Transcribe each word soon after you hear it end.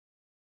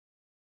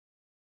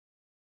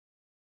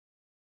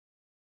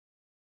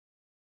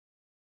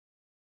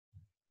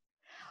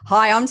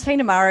Hi, I'm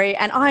Tina Murray,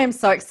 and I am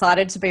so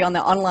excited to be on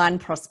the online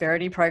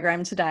prosperity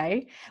program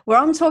today, where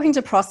I'm talking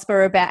to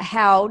Prosper about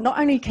how not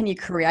only can you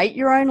create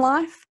your own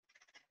life,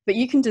 but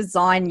you can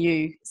design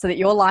you so that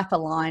your life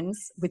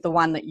aligns with the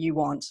one that you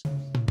want.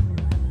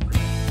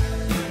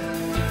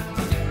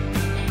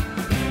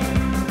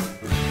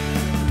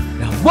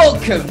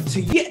 Welcome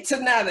to yet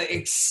another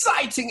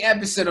exciting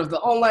episode of the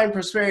Online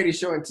Prosperity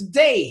Show. And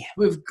today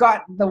we've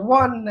got the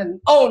one and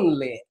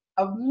only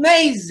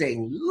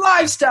amazing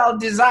lifestyle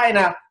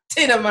designer,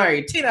 Tina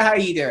Murray. Tina, how are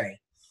you doing?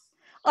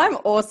 I'm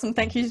awesome.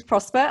 Thank you,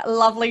 Prosper.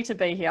 Lovely to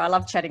be here. I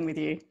love chatting with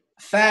you.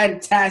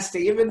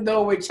 Fantastic. Even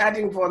though we're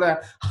chatting for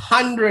the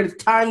 100th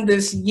time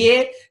this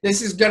year,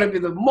 this is going to be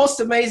the most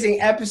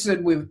amazing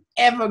episode we've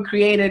ever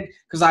created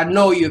because I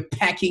know you're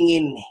packing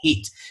in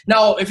heat.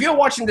 Now, if you're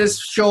watching this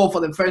show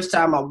for the first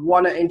time, I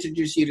want to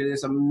introduce you to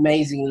this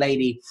amazing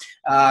lady.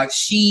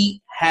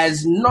 She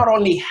has not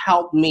only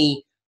helped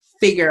me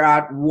figure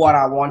out what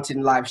I want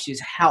in life, she's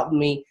helped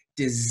me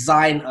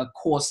design a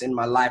course in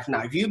my life.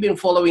 Now, if you've been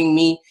following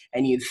me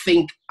and you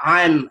think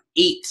I'm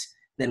it,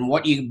 then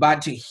what you're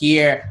about to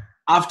hear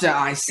after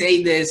I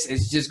say this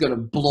is just going to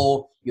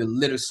blow your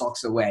little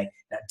socks away.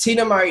 Now,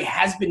 Tina Murray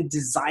has been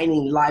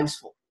designing lives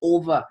for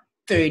over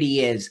 30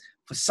 years.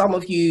 For some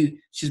of you,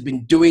 she's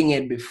been doing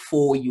it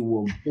before you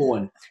were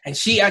born. And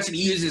she actually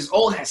uses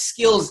all her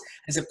skills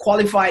as a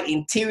qualified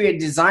interior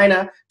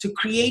designer to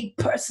create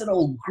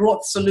personal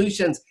growth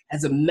solutions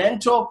as a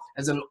mentor,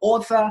 as an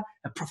author,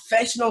 a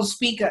professional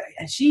speaker.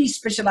 And she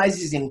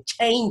specializes in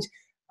change,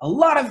 a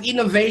lot of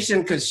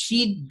innovation, because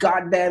she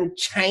goddamn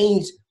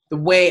changed the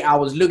way I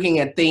was looking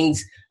at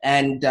things.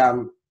 And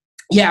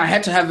I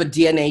had to have a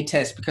DNA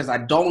test because I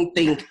don't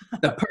think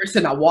the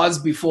person I was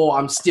before,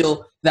 I'm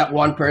still that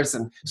one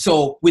person.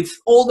 So with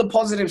all the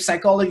positive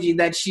psychology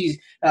that she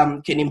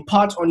can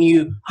impart on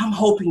you, I'm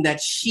hoping that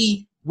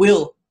she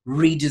will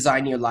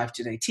redesign your life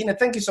today. Tina,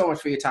 thank you so much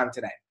for your time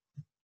today.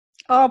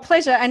 Oh,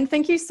 pleasure. And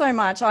thank you so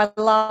much. I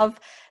love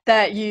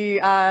that you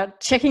are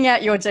checking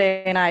out your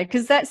DNA,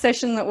 because that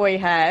session that we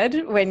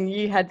had when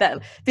you had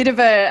that bit of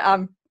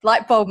a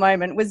light bulb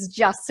moment was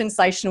just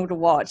sensational to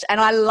watch. And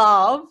I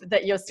love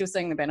that you're still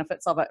seeing the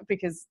benefits of it,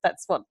 because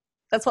that's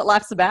what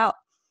life's about.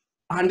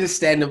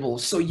 Understandable.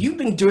 So you've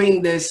been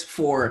doing this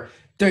for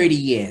 30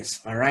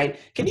 years, all right?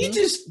 Can you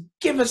just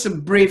give us a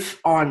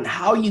brief on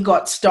how you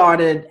got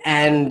started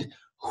and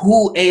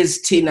who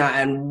is Tina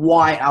and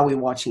why are we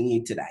watching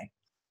you today?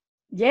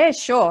 Yeah,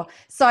 sure.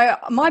 So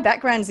my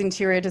background's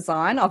interior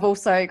design. I've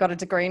also got a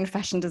degree in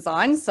fashion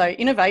design. So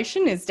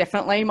innovation is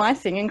definitely my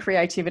thing, and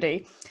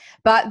creativity.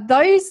 But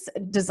those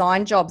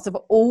design jobs have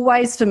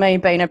always, for me,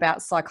 been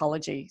about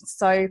psychology.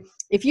 So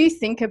if you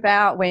think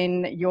about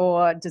when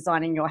you're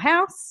designing your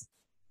house,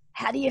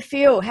 how do you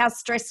feel? How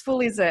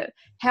stressful is it?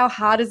 How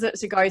hard is it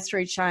to go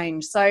through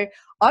change? So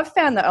I've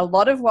found that a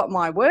lot of what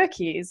my work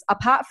is,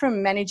 apart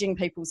from managing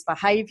people's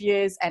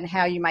behaviours and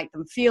how you make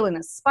them feel in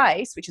a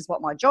space, which is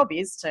what my job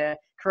is, to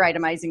create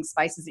amazing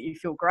spaces that you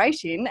feel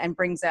great in and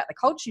brings out the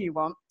culture you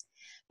want.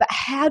 But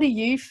how do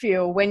you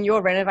feel when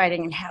you're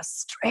renovating, and how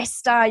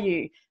stressed are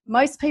you?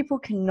 Most people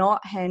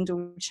cannot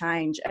handle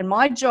change. And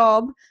my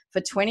job for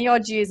 20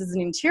 odd years as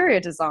an interior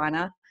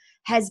designer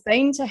has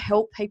been to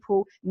help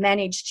people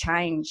manage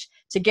change,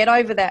 to get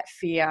over that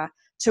fear,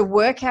 to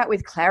work out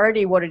with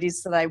clarity what it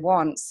is that they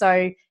want.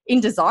 So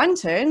in design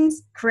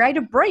terms, create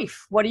a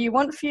brief. What do you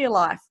want for your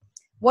life?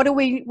 What are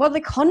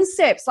the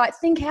concepts? Like,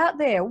 think out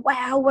there.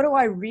 Wow, what do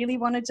I really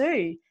want to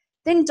do?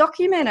 Then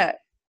document it.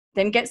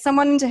 Then get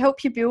someone to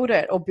help you build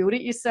it, or build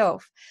it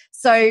yourself.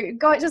 So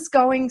just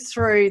going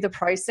through the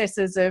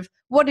processes of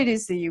what it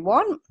is that you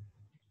want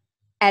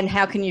and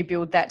how can you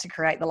build that to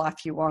create the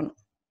life you want.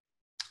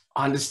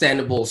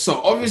 Understandable.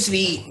 So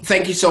obviously,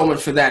 thank you so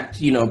much for that,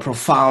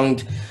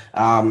 profound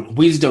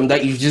wisdom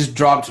that you just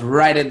dropped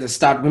right at the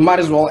start. We might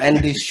as well end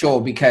this show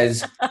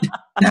because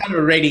that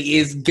already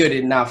is good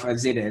enough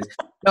as it is.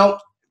 Now,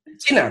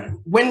 Tina,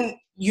 when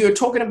you're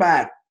talking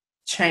about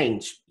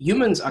change,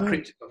 humans are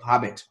creatures of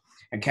habit.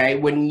 Okay,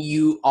 when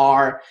you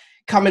are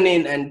coming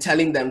in and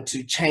telling them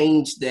to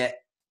change the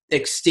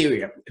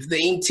exterior, if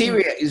the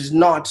interior is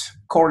not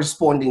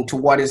corresponding to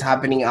what is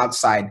happening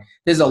outside,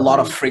 there's a lot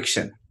of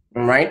friction,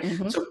 right?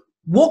 So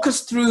walk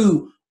us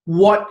through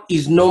what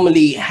is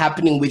normally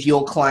happening with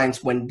your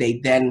clients when they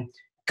then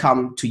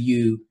come to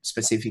you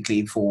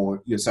specifically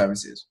for your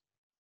services.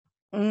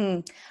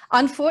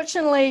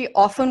 Unfortunately,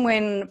 often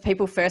when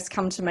people first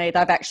come to me,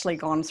 they've actually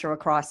gone through a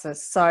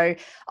crisis. So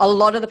a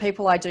lot of the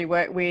people I do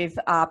work with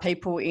are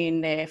people in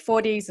their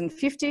 40s and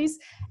 50s.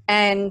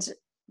 And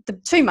the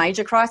two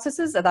major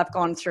crises are they've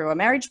gone through a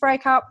marriage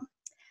breakup,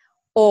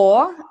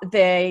 or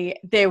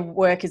their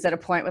work is at a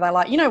point where they're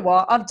like, you know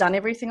what, I've done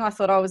everything I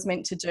thought I was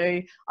meant to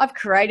do. I've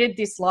created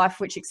this life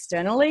which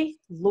externally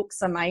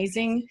looks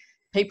amazing.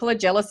 People are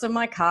jealous of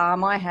my car,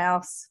 my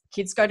house,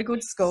 kids go to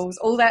good schools,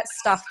 all that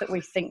stuff that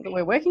we think that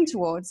we're working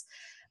towards.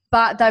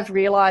 But they've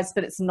realised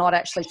that it's not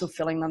actually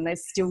fulfilling them.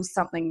 There's still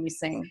something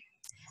missing.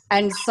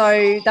 And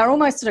so they're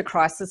almost at a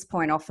crisis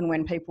point often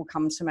when people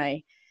come to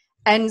me.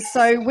 And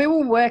so we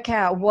will work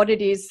out what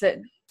it is that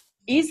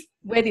is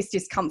where this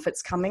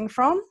discomfort's coming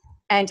from.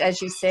 And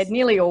as you said,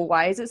 nearly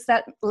always it's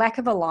that lack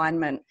of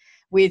alignment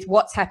with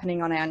what's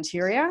happening on our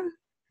interior,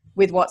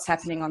 with what's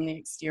happening on the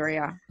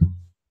exterior.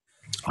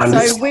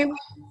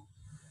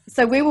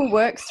 So we will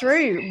work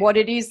through what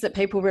it is that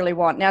people really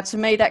want. Now, to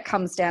me, that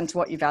comes down to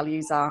what your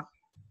values are.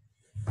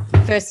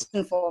 First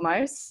and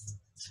foremost,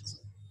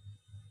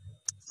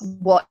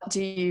 what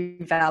do you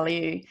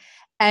value?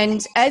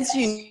 And as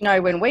you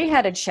know, when we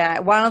had a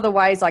chat, one of the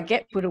ways I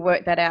get people to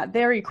work that out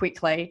very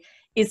quickly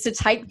is to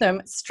take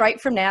them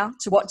straight from now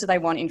to what do they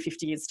want in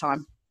 50 years'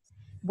 time?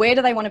 Where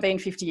do they want to be in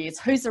 50 years?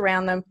 Who's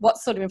around them? What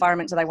sort of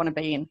environment do they want to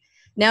be in?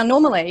 Now,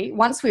 normally,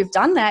 once we've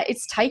done that,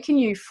 it's taken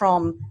you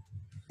from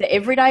the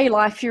everyday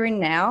life you're in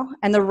now.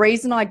 And the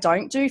reason I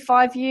don't do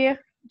 5-year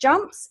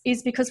jumps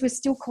is because we're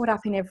still caught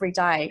up in every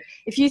day.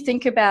 If you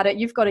think about it,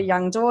 you've got a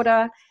young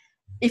daughter.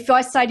 If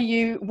I say to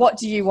you, what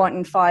do you want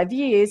in 5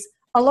 years?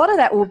 A lot of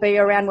that will be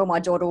around, well, my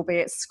daughter will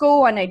be at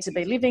school. I need to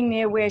be living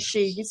near where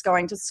she is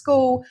going to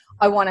school.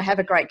 I want to have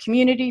a great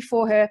community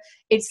for her.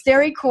 It's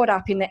very caught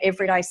up in the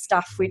everyday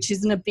stuff, which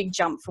isn't a big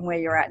jump from where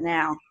you're at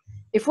now.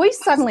 If we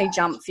suddenly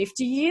jump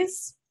 50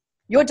 years,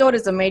 your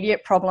daughter's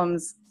immediate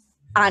problems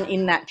aren't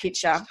in that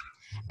picture.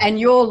 And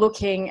you're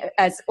looking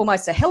as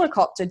almost a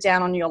helicopter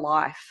down on your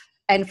life.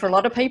 And for a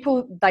lot of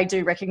people, they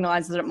do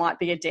recognise that it might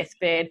be a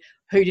deathbed.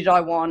 Who did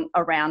I want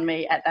around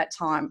me at that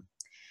time?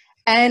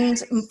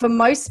 And for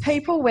most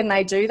people, when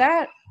they do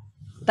that,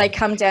 they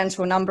come down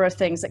to a number of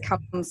things. It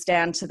comes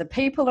down to the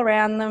people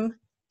around them,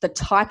 the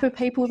type of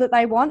people that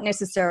they want,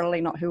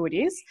 necessarily not who it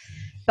is,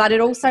 but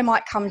it also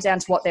might come down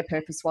to what their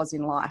purpose was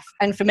in life.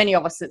 And for many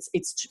of us,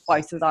 it's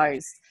both of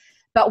those.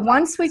 But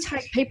once we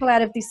take people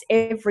out of this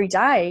every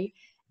day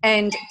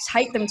and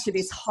take them to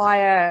this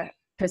higher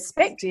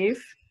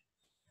perspective,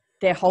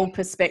 their whole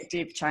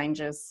perspective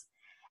changes.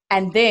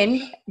 And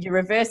then you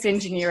reverse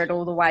engineer it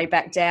all the way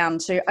back down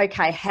to,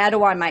 okay, how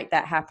do I make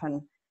that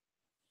happen?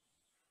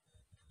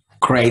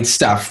 Great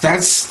stuff.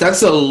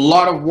 That's a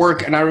lot of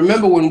work. And I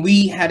remember when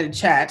we had a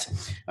chat,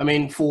 I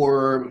mean,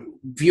 for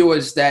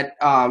viewers that,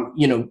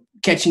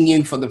 catching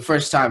you for the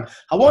first time,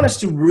 I want us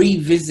to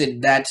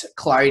revisit that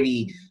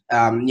clarity,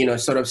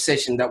 sort of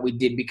session that we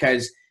did,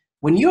 because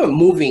when you're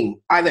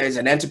moving, either as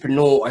an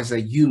entrepreneur or as a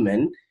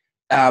human,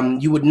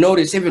 you would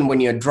notice even when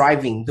you're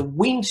driving, the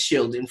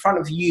windshield in front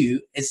of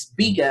you is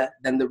bigger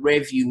than the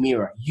rear view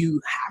mirror.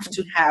 You have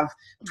to have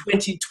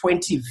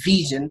 20/20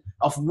 vision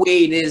of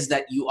where it is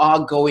that you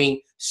are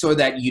going so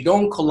that you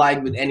don't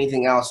collide with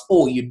anything else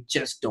or you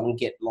just don't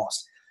get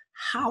lost.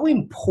 How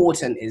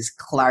important is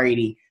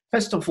clarity,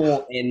 first of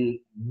all, in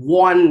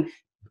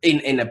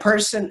a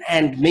person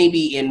and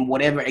maybe in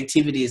whatever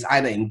activities,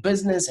 either in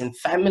business and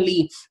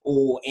family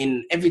or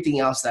in everything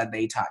else that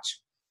they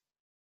touch?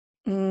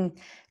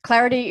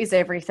 Clarity is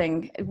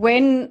everything.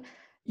 When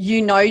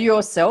you know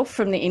yourself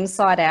from the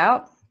inside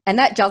out, and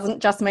that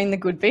doesn't just mean the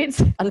good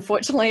bits.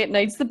 Unfortunately, it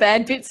needs the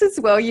bad bits as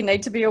well. You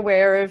need to be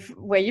aware of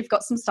where you've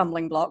got some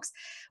stumbling blocks.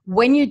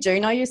 When you do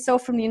know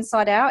yourself from the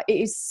inside out, it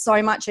is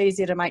so much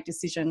easier to make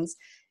decisions.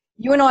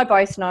 You and I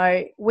both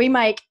know we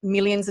make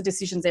millions of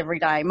decisions every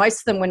day.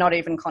 Most of them we're not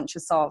even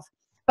conscious of.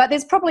 But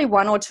there's probably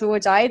 1 or 2 a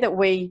day that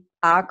we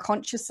are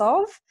conscious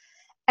of.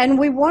 And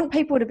we want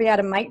people to be able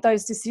to make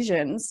those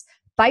decisions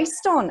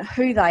based on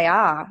who they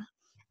are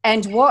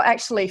and what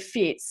actually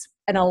fits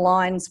and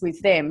aligns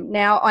with them.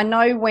 Now, I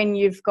know when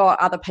you've got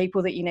other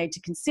people that you need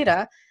to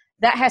consider,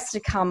 that has to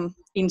come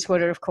into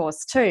it, of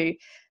course, too.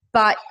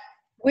 But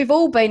we've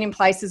all been in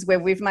places where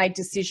we've made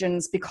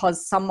decisions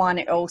because someone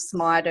else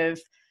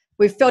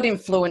we've felt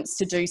influenced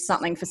to do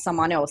something for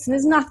someone else. And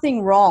there's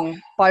nothing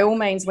wrong. By all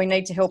means, we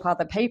need to help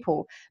other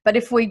people. But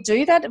if we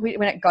do that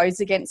when it goes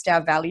against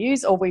our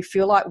values or we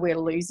feel like we're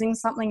losing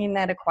something in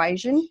that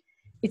equation,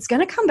 it's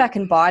going to come back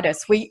and bite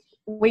us. We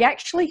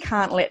actually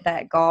can't let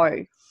that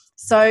go.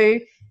 So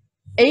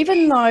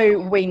even though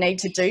we need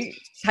to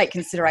take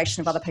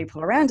consideration of other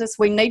people around us,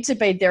 we need to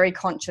be very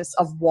conscious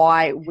of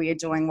why we're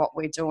doing what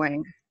we're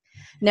doing.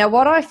 Now,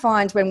 what I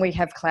find when we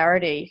have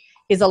clarity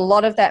is a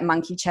lot of that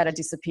monkey chatter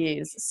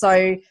disappears.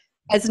 So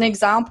as an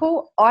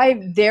example,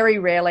 I very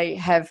rarely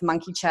have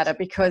monkey chatter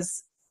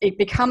because it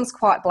becomes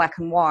quite black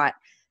and white.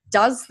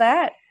 Does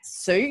that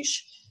suit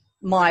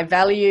my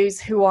values,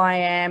 who I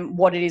am,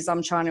 what it is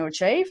I'm trying to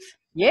achieve?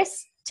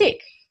 Yes,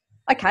 tick.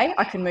 Okay,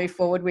 I can move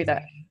forward with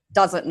it.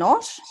 Does it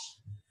not?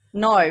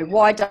 No.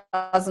 Why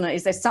doesn't it?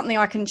 Is there something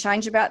I can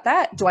change about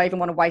that? Do I even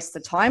want to waste the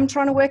time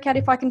trying to work out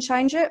if I can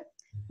change it?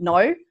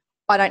 No,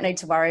 I don't need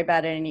to worry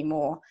about it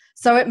anymore.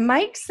 So it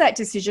makes that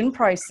decision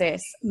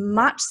process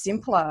much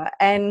simpler.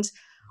 And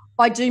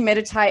I do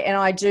meditate and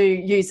I do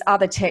use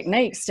other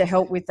techniques to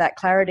help with that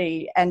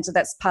clarity. And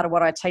that's part of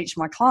what I teach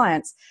my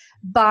clients.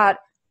 But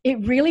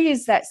it really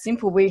is that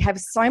simple. We have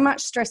so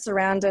much stress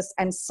around us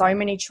and so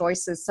many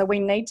choices. So we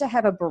need to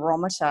have a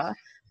barometer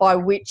by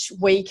which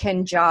we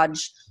can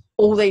judge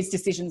all these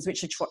decisions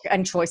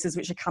and choices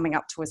which are coming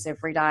up to us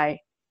every day.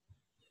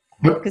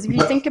 Because if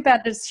you think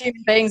about it, as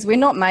human beings, we're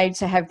not made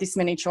to have this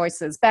many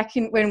choices. Back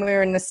when we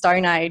were in the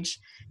Stone Age,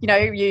 you know,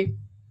 you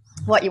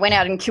went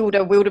out and killed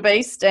a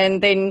wildebeest,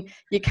 and then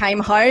you came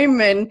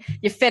home and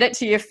you fed it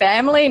to your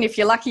family, and if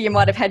you're lucky, you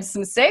might have had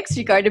some sex.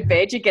 You go to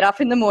bed, you get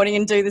up in the morning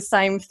and do the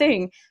same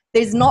thing.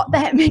 There's not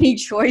that many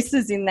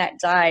choices in that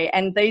day,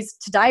 and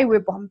today we're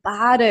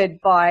bombarded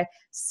by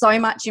so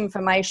much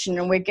information,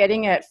 and we're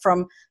getting it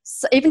from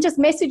even just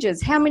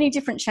messages. How many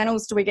different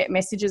channels do we get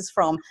messages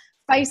from?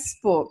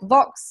 Facebook,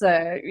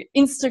 Voxer,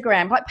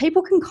 Instagram. Like,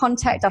 people can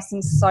contact us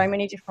in so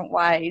many different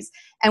ways,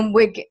 and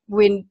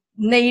we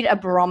need a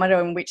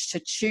barometer in which to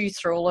chew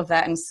through all of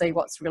that and see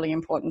what's really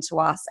important to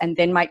us, and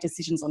then make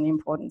decisions on the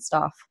important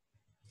stuff.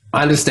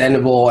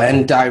 Understandable.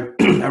 And I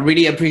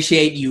really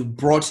appreciate you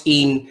brought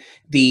in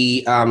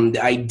the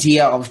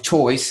idea of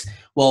choice.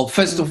 Well,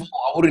 first of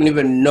all, I wouldn't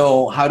even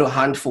know how to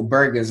hunt for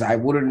burgers. I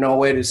wouldn't know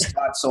where to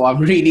start. So I'm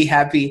really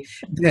happy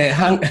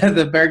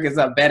the burgers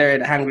are better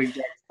at Hungry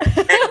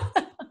Jack's.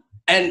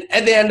 And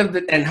at the end of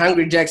and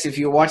Hungry Jack's, if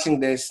you're watching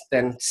this,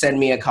 then send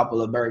me a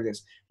couple of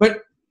burgers.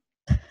 But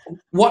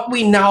what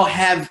we now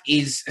have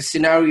is a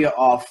scenario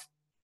of,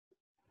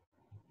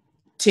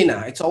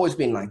 Tina, it's always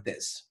been like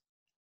this.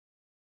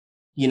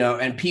 You know,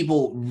 and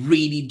people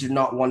really do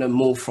not want to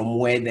move from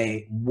where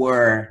they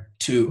were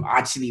to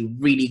actually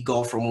really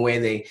go from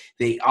where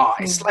they are.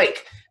 It's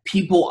like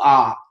people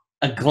are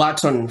a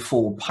glutton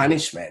for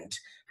punishment.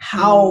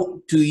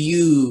 How do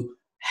you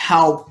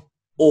help,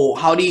 or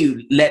how do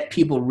you let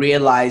people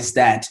realize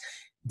that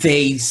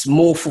there's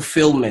more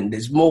fulfillment,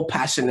 there's more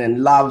passion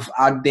and love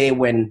out there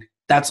when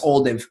that's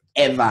all they've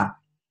ever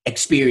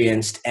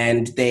experienced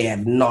and they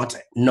have not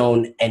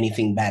known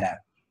anything better?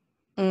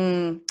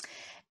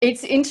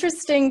 It's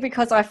interesting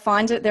because I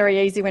find it very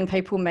easy when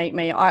people meet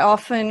me. I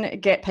often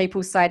get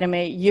people say to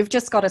me, you've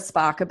just got a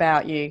spark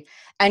about you.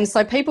 And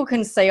so people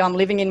can see I'm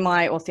living in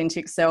my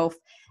authentic self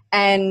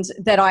and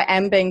that I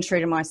am being true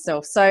to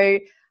myself. So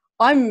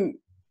I'm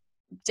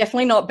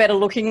definitely not better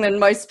looking than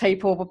most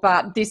people,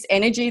 but this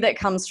energy that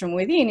comes from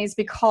within is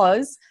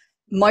because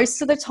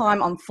most of the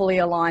time I'm fully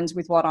aligned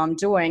with what I'm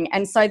doing.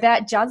 And so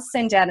that does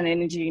send out an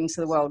energy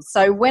into the world.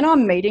 So when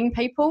I'm meeting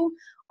people,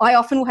 I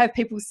often will have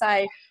people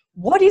say,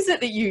 what is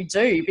it that you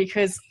do?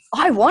 Because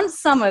I want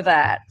some of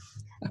that.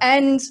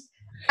 And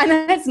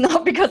that's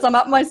not because I'm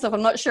up myself.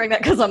 I'm not sharing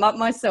that because I'm up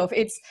myself.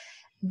 It's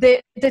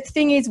the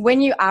thing is, when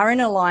you are in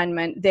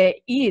alignment, there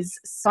is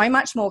so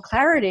much more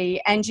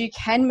clarity and you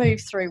can move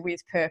through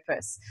with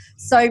purpose.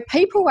 So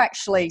people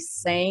actually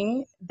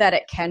seeing that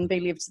it can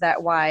be lived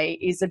that way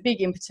is a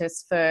big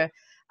impetus for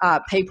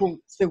people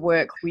to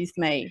work with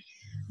me.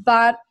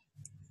 But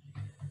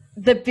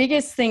the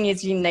biggest thing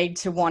is you need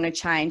to want to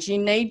change. You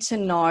need to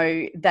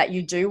know that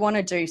you do want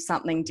to do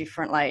something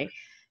differently.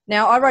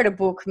 Now, I wrote a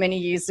book many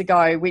years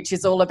ago, which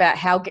is all about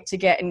how to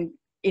get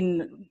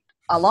in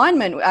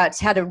alignment,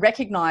 how to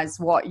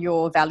recognize what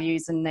your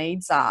values and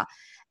needs are.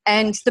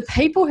 And the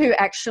people who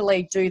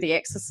actually do the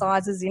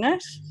exercises in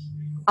it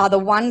are the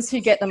ones who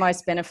get the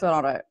most benefit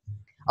of it.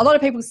 A lot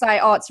of people say,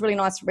 oh, it's a really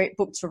nice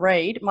book to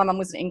read. My mum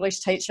was an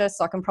English teacher,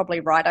 so I can probably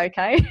write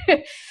okay.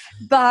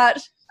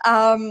 But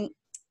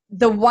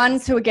the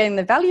ones who are getting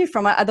the value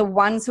from it are the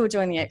ones who are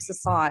doing the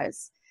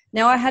exercise.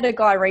 Now, I had a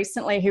guy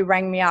recently who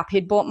rang me up.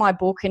 He'd bought my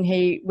book and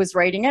he was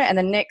reading it. And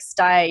the next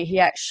day he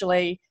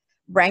actually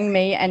rang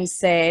me and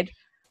said,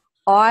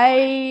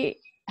 I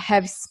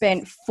have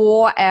spent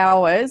 4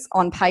 hours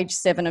on page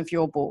 7 of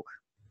your book.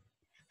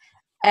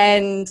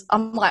 And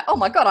I'm like, oh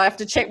my God, I have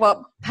to check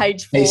what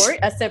page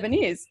 7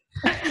 is.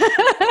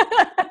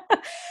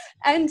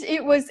 And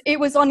it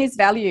was on his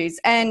values.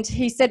 And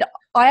he said,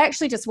 I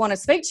actually just want to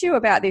speak to you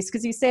about this,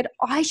 because he said,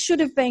 I should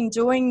have been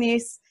doing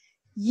this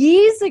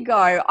years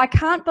ago. I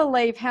can't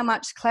believe how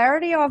much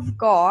clarity I've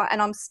got,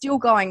 and I'm still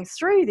going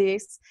through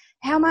this,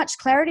 how much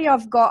clarity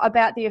I've got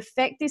about the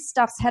effect this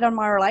stuff's had on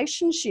my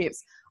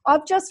relationships.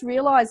 I've just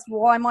realized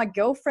why my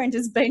girlfriend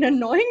has been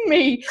annoying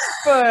me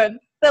for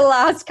the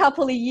last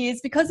couple of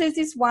years, because there's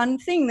this one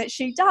thing that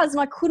she does,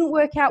 and I couldn't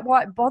work out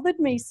why it bothered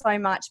me so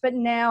much. But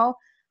now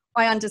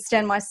I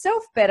understand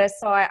myself better,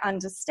 so I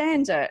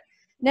understand it.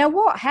 Now,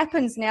 what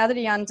happens now that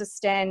he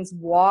understands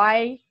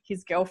why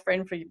his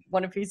girlfriend, for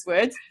one of his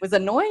words, was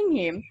annoying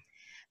him?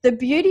 The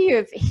beauty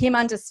of him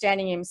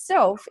understanding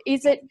himself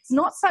is it's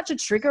not such a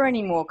trigger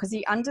anymore, because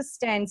he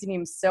understands in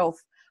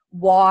himself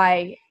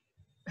why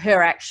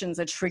her actions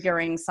are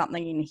triggering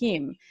something in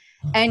him.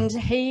 And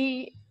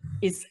he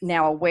is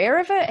now aware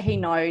of it. He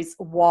knows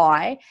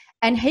why,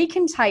 and he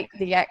can take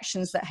the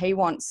actions that he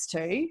wants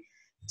to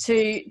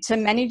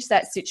manage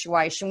that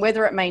situation,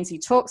 whether it means he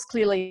talks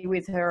clearly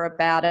with her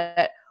about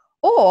it,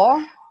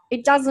 or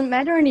it doesn't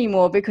matter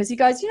anymore, because he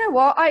goes, you know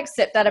what, I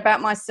accept that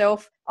about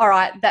myself. All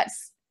right,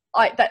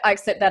 I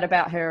accept that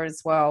about her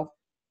as well.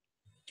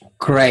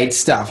 Great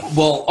stuff.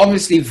 Well,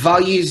 obviously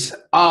values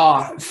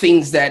are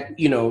things that,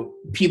 you know,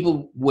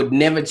 people would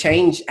never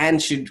change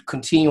and should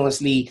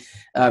continuously,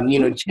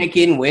 check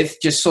in with,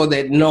 just so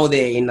they know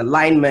they're in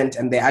alignment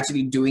and they're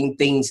actually doing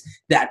things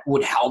that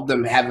would help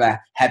them have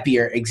a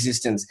happier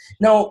existence.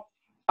 Now,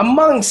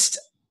 amongst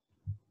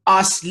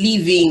us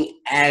living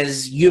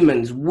as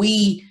humans,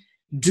 we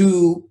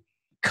do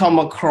come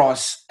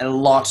across a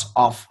lot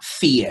of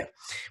fear.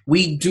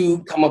 We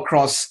do come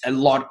across a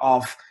lot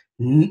of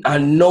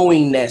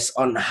unknowingness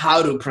on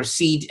how to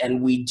proceed,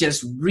 and we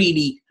just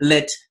really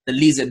let the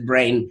lizard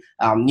brain,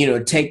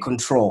 take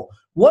control.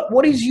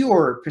 What is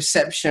your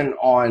perception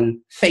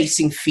on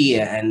facing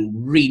fear and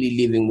really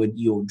living with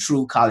your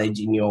true courage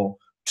in your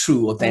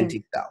true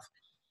authentic self?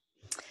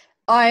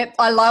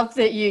 I love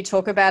that you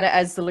talk about it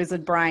as the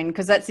lizard brain,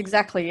 because that's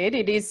exactly it.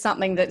 It is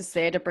something that's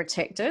there to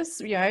protect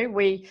us.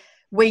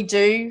 We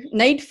do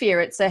need fear.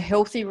 It's a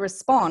healthy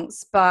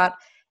response, but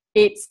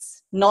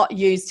it's not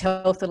used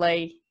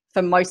healthily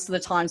for most of the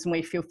times when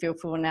we feel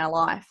fearful in our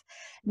life.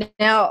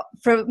 Now,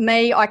 for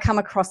me, I come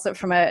across it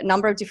from a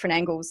number of different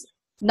angles.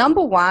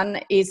 Number one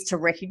is to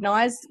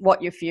recognize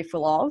what you're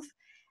fearful of.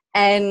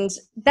 And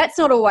that's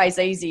not always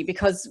easy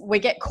because we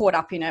get caught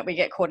up in it. We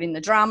get caught in the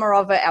drama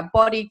of it. Our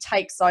body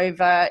takes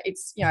over.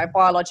 It's, a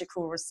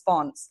biological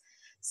response.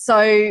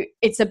 So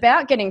it's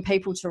about getting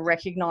people to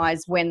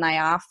recognize when they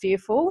are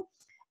fearful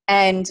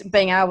and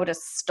being able to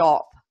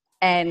stop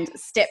and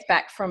step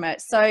back from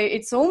it. So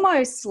it's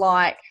almost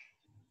like,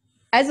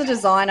 as a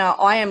designer,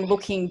 I am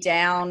looking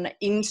down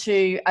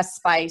into a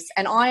space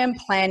and I am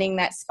planning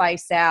that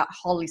space out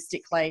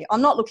holistically.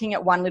 I'm not looking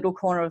at one little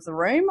corner of the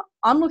room.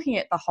 I'm looking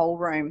at the whole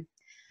room.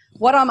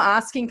 What I'm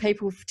asking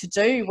people to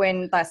do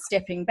when they're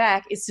stepping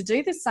back is to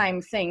do the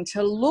same thing,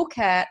 to look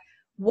at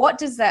what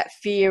does that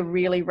fear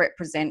really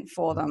represent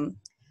for them?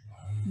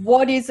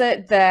 What is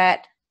it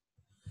that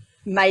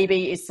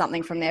maybe is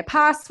something from their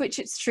past which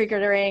it's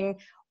triggering,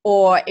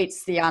 or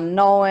it's the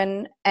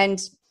unknown?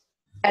 And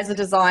as a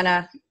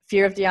designer,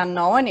 fear of the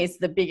unknown is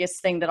the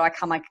biggest thing that I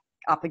come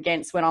up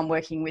against when I'm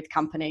working with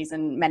companies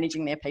and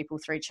managing their people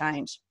through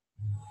change.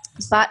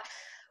 But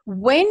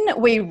when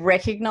we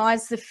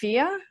recognize the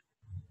fear,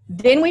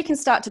 then we can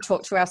start to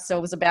talk to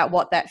ourselves about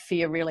what that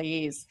fear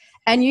really is.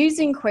 And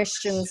using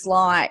questions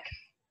like,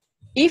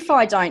 if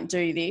I don't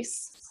do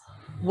this,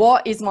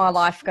 what is my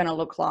life going to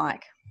look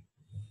like?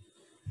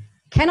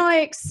 Can I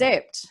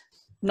accept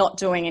not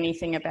doing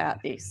anything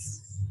about this?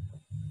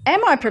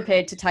 Am I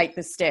prepared to take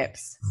the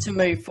steps to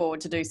move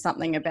forward to do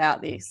something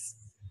about this?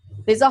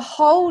 There's a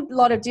whole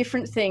lot of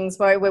different things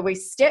where we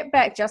step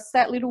back just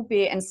that little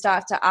bit and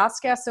start to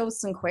ask ourselves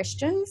some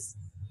questions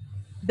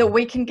that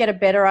we can get a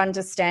better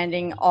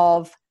understanding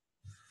of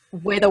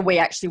whether we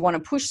actually want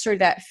to push through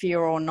that fear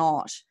or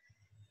not,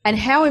 and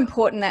how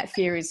important that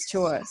fear is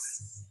to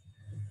us.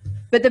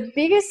 But the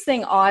biggest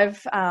thing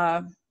I've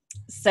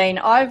seen,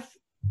 I've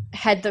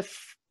had the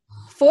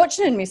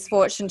fortune and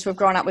misfortune to have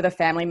grown up with a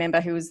family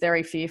member who was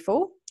very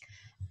fearful.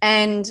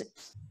 And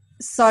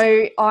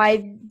so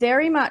I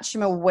very much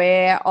am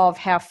aware of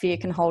how fear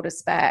can hold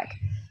us back.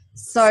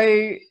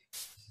 So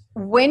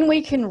when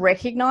we can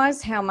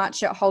recognize how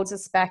much it holds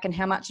us back and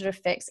how much it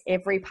affects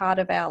every part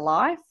of our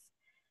life,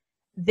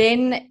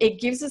 then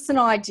it gives us an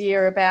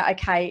idea about,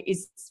 okay,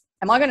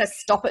 am I going to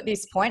stop at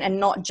this point and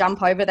not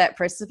jump over that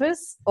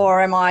precipice,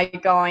 or am I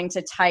going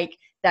to take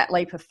that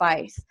leap of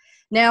faith?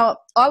 Now,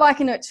 I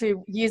liken it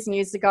to years and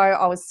years ago,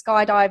 I was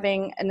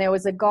skydiving and there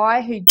was a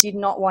guy who did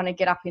not want to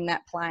get up in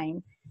that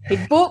plane.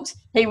 He'd booked,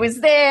 he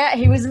was there,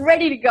 he was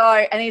ready to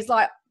go, and he's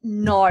like,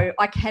 no,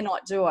 I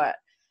cannot do it.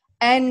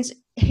 And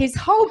his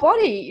whole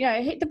body,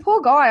 the poor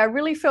guy, I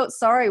really felt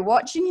sorry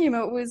watching him.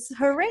 It was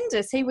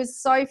horrendous. He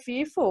was so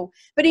fearful,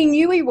 but he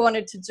knew he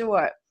wanted to do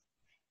it.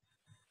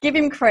 Give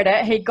him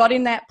credit. He got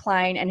in that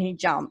plane and he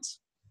jumped.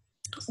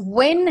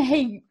 When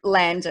he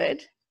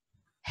landed,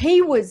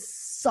 he was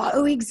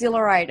so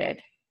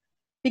exhilarated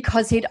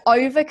because he'd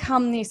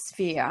overcome this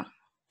fear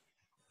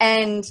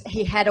and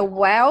he had a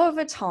wow of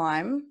a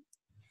time.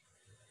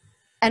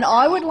 And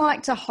I would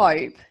like to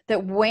hope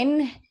that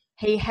when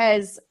he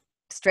has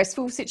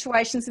stressful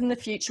situations in the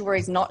future where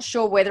he's not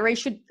sure whether he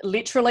should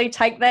literally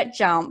take that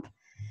jump,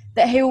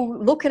 that he'll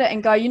look at it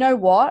and go, you know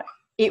what?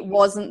 It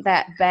wasn't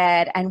that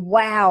bad. And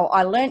wow,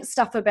 I learned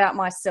stuff about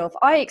myself.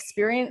 I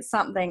experienced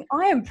something.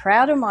 I am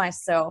proud of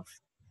myself.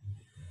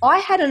 I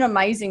had an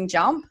amazing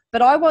jump,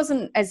 but I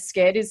wasn't as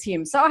scared as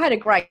him. So I had a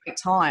great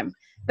time.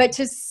 But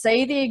to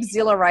see the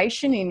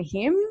exhilaration in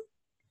him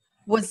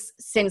was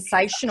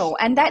sensational.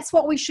 And that's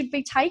what we should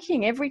be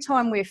taking every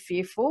time we're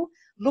fearful,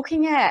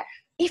 looking at,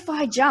 if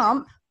I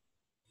jump,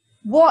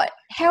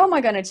 how am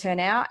I going to turn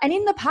out? And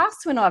in the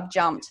past when I've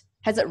jumped,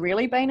 has it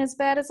really been as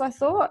bad as I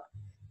thought?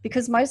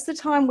 Because most of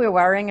the time we're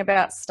worrying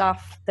about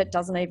stuff that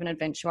doesn't even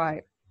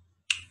eventuate.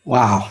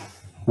 Wow.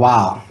 We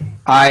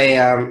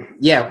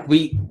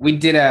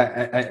did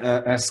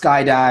a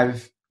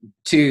skydive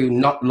too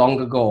not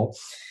long ago.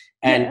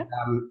 And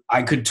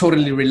I could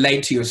totally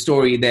relate to your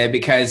story there,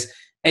 because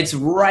it's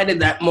right at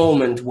that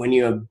moment when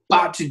you're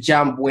about to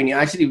jump, when you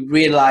actually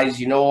realize,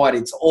 you know what,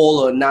 it's all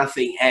or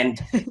nothing.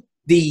 And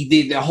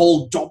the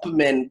whole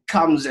dopamine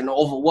comes and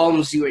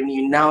overwhelms you, and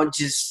you now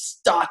just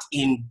start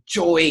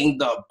enjoying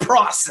the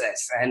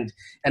process. And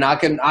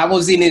I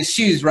was in his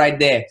shoes right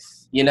there.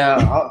 You know,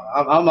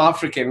 I'm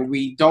African.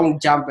 We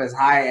don't jump as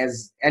high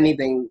as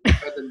anything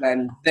further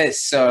than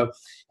this. So,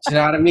 do you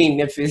know what I mean?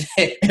 If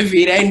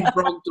it ain't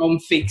broke, don't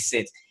fix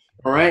it.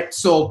 All right.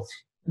 So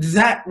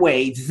that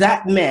way,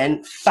 that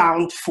man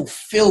found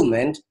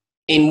fulfillment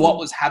in what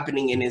was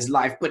happening in his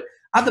life. But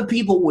other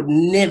people would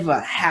never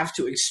have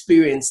to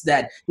experience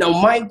that. Now,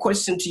 my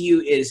question to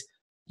you is,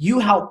 you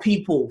help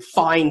people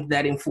find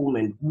that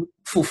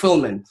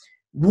fulfillment.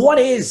 What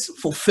is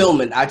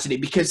fulfillment actually?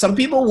 Because some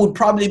people would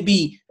probably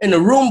be in a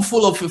room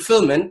full of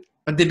fulfillment,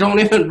 but they don't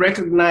even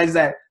recognize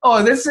that,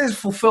 oh, this is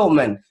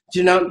fulfillment,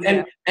 you know?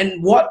 Yeah.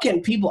 And what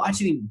can people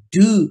actually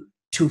do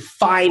to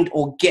find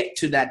or get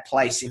to that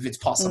place if it's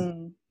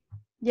possible?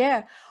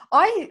 Yeah,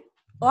 I'd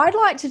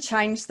like to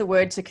change the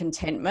word to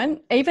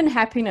contentment, even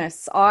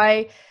happiness.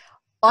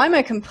 I'm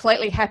a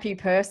completely happy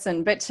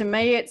person, but to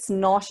me, it's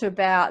not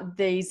about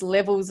these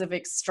levels of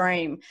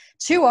extreme.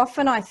 Too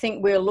often, I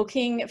think we're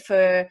looking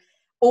for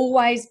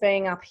always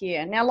being up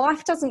here. Now,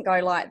 life doesn't go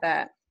like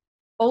that.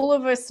 All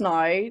of us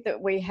know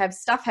that we have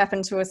stuff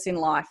happen to us in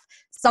life.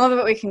 Some of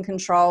it we can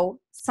control.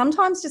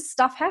 Sometimes just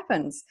stuff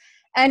happens.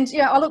 And, you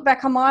know, I look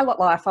back on my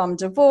life. I'm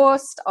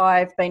divorced.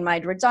 I've been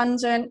made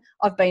redundant.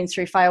 I've been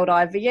through failed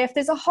IVF.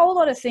 There's a whole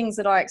lot of things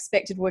that I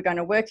expected were going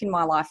to work in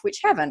my life, which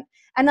haven't.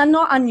 And they're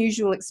not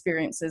unusual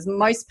experiences.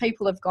 Most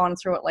people have gone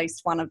through at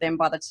least one of them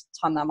by the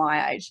time they're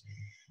my age.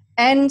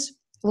 And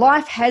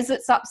life has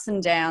its ups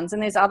and downs,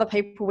 and there's other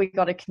people we've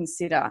got to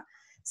consider.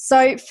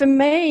 So for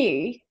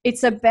me,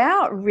 it's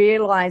about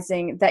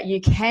realizing that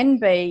you can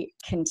be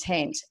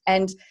content,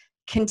 and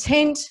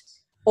content,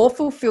 or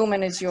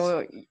fulfillment as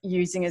you're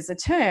using as a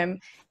term,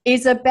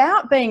 is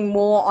about being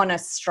more on a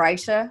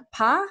straighter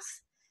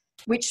path,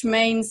 which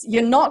means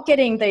you're not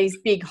getting these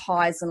big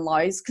highs and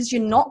lows because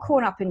you're not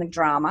caught up in the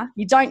drama.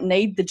 You don't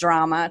need the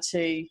drama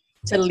to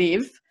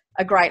live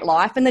a great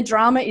life, and the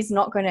drama is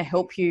not going to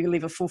help you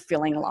live a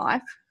fulfilling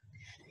life.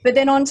 But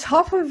then on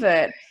top of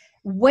it,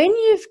 when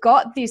you've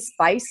got this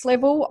base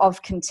level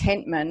of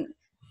contentment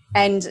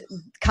and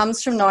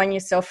comes from knowing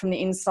yourself from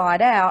the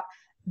inside out,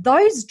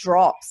 those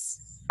drops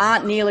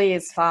aren't nearly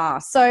as far.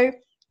 So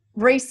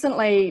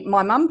recently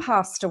my mum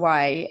passed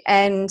away,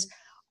 and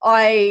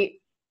I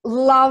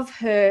love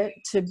her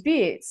to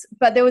bits,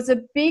 but there was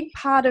a big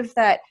part of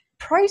that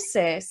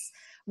process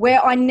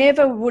where I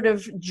never would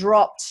have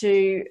dropped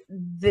to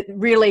the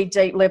really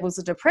deep levels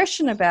of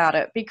depression about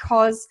it,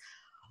 because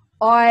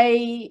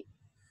I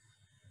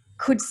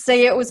could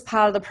see it was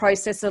part of the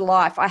process of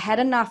life. I had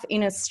enough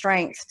inner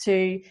strength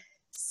to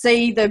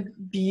see the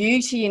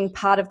beauty in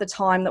part of the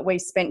time that we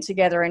spent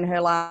together in her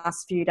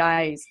last few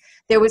days.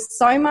 There was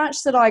so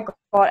much that I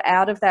got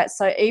out of that.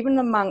 So even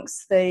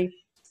amongst the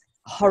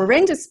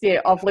horrendous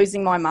bit of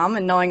losing my mum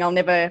and knowing I'll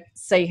never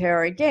see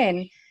her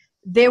again,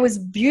 there was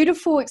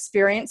beautiful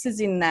experiences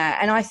in that.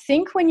 And I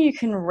think when you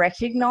can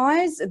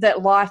recognize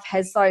that life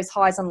has those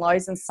highs and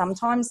lows, and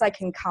sometimes they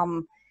can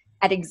come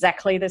at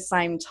exactly the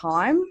same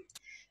time,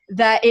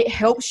 that it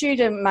helps you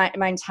to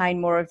maintain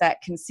more of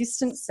that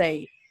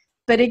consistency.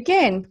 But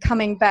again,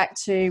 coming back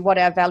to what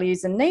our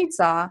values and needs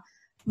are,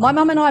 my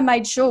mum and I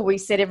made sure we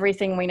said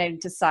everything we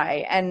needed to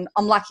say. And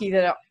I'm lucky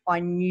that I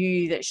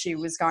knew that she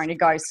was going to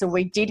go. So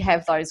we did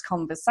have those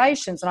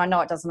conversations. And I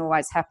know it doesn't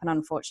always happen,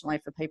 unfortunately,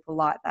 for people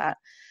like that.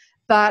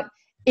 But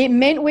it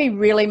meant we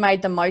really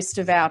made the most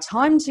of our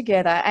time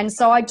together. And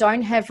so I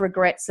don't have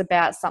regrets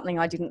about something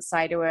I didn't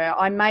say to her.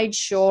 I made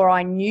sure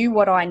I knew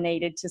what I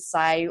needed to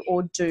say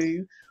or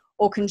do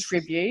or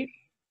contribute.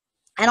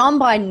 And I'm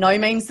by no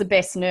means the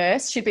best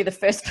nurse. She'd be the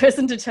first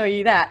person to tell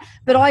you that.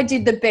 But I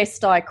did the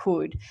best I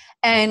could.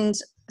 And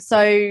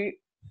so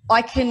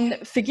I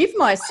can forgive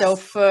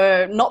myself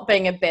for not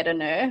being a better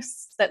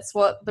nurse. That's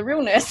what the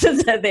real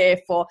nurses are there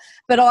for.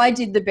 But I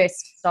did the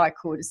best I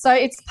could. So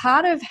it's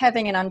part of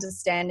having an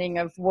understanding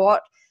of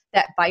what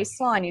that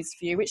baseline is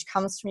for you, which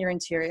comes from your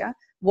interior,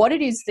 what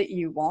it is that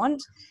you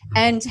want,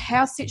 and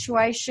how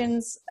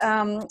situations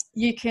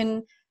you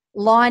can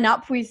line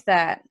up with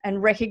that,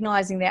 and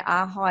recognizing there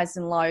are highs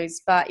and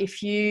lows. But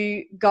if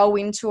you go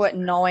into it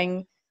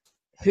knowing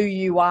who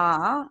you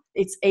are,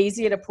 it's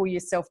easier to pull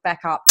yourself back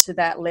up to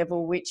that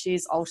level, which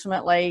is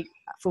ultimately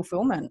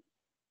fulfillment.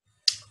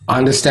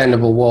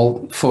 Understandable.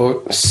 Well,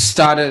 for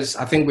starters,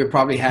 I think we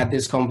probably had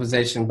this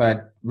conversation,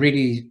 but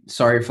really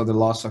sorry for the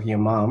loss of your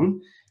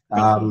mom.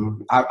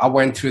 I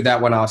went through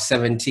that when I was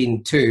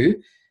 17 too.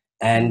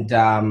 And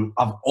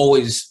I've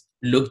always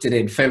looked at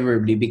it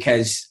favorably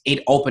because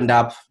it opened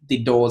up the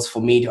doors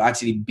for me to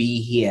actually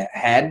be here.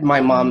 Had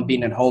my mom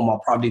been at home, I'll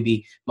probably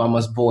be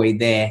mama's boy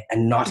there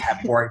and not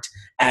have worked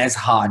as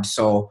hard.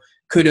 So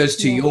kudos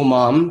to your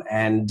mom.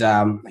 And,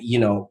 you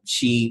know,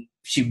 she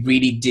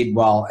really did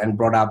well and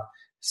brought up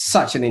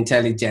such an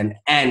intelligent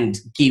and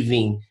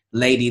giving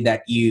lady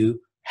that you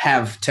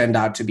have turned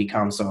out to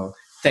become. So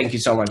thank you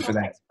so much for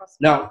that.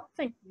 Now,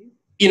 thank you.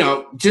 You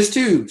know, just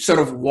to sort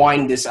of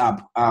wind this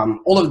up,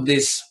 all of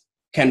this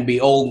can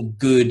be all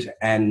good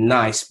and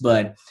nice,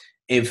 but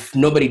if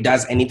nobody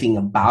does anything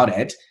about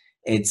it,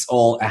 it's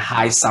all a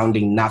high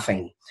sounding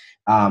nothing.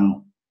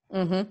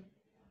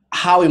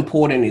 how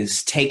important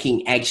is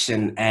taking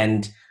action.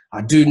 And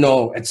I do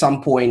know at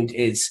some point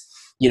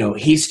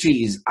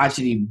history is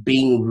actually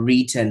being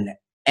written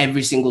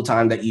every single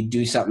time that you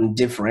do something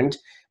different,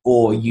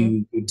 or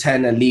you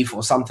turn a leaf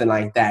or something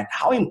like that.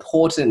 How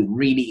important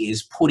really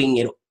is putting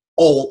it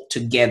all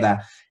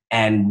together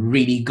and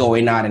really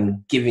going out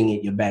and giving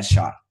it your best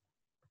shot?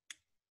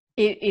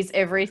 It is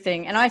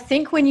everything. And I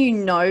think when you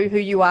know who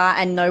you are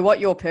and know what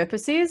your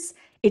purpose is,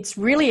 it's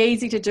really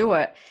easy to do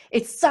it.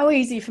 It's so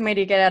easy for me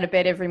to get out of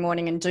bed every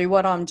morning and do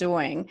what I'm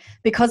doing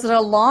because it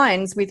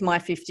aligns with my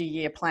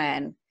 50-year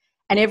plan.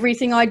 And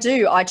everything I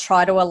do, I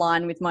try to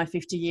align with my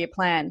 50-year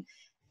plan.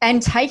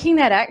 And taking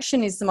that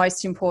action is the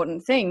most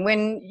important thing.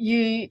 When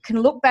you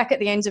can look back at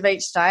the end of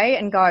each day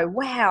and go,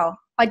 wow,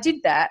 I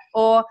did that,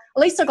 or at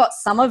least I got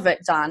some of it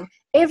done.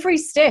 Every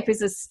step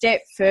is a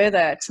step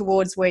further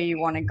towards where you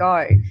want to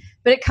go.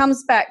 But it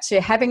comes back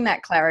to having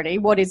that clarity.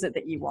 What is it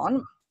that you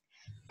want?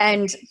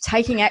 And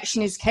taking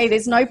action is key.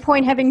 There's no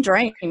point having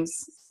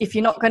dreams if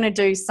you're not going to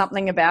do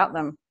something about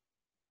them.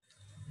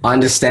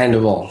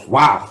 Understandable.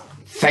 Wow.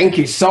 Thank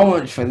you so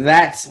much for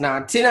that.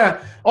 Now,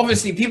 Tina,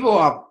 obviously people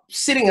are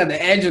sitting at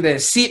the edge of their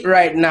seat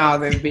right now.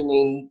 They've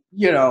been,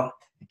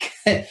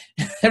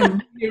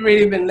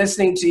 really been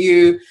listening to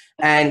you,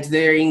 and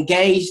they're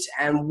engaged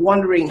and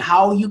wondering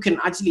how you can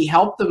actually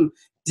help them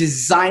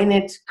design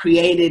it,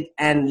 create it,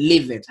 and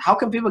live it. How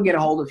can people get a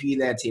hold of you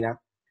there, Tina?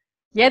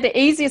 Yeah, the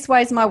easiest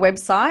way is my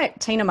website,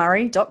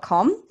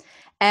 tinamurray.com.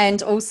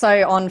 And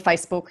also on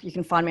Facebook, you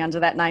can find me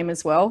under that name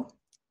as well.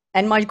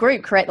 And my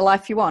group, Create the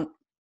Life You Want.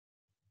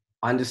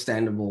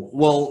 Understandable.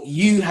 Well,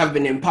 you have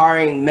been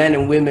empowering men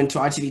and women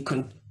to actually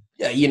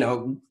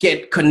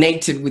get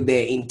connected with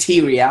their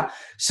interior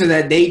so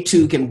that they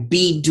too can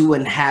be, do,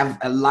 and have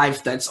a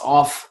life that's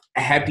of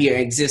a happier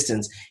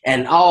existence.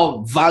 And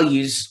our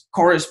values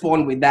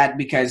correspond with that,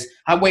 because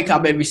I wake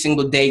up every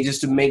single day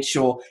just to make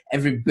sure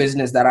every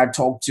business that I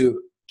talk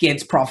to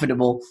gets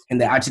profitable and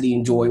they actually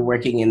enjoy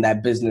working in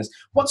that business.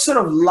 What sort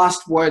of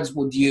last words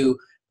would you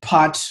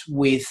part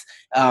with,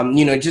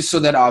 just so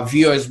that our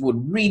viewers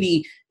would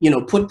really,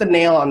 put the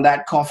nail on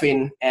that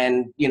coffin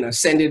and,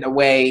 send it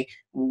away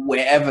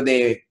wherever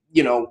their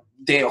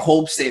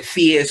hopes, their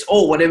fears,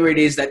 or whatever it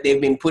is that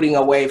they've been putting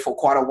away for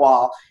quite a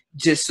while,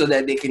 just so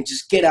that they can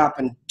just get up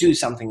and do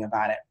something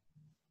about it?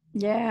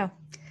 Yeah.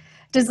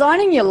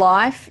 Designing your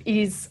life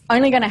is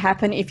only going to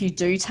happen if you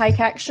do take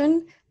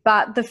action.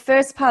 But the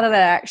first part of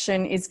that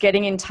action is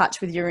getting in touch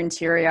with your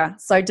interior.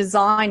 So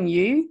design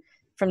you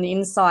from the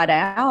inside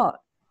out,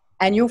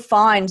 and you'll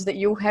find that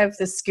you'll have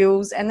the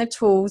skills and the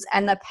tools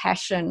and the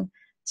passion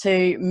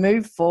to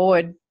move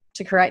forward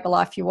to create the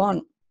life you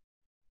want.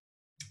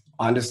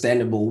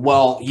 Understandable.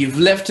 Well, you've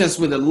left us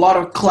with a lot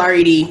of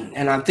clarity,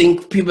 and I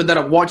think people that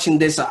are watching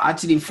this are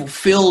actually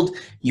fulfilled.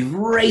 You've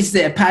raised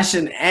their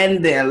passion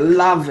and their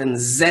love and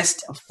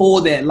zest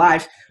for their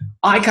life.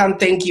 I can't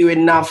thank you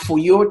enough for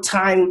your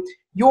time,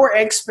 your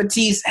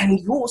expertise, and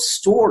your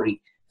story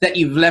that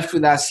you've left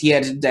with us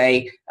here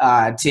today,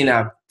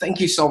 Tina. Thank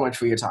you so much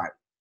for your time.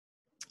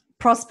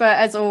 Prosper,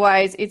 as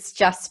always, it's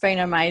just been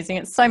amazing.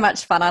 It's so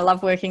much fun. I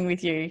love working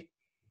with you.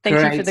 Thank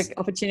you for the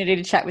opportunity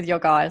to chat with your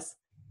guys.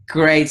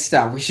 Great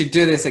stuff. We should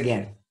do this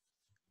again.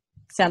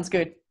 Sounds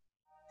good.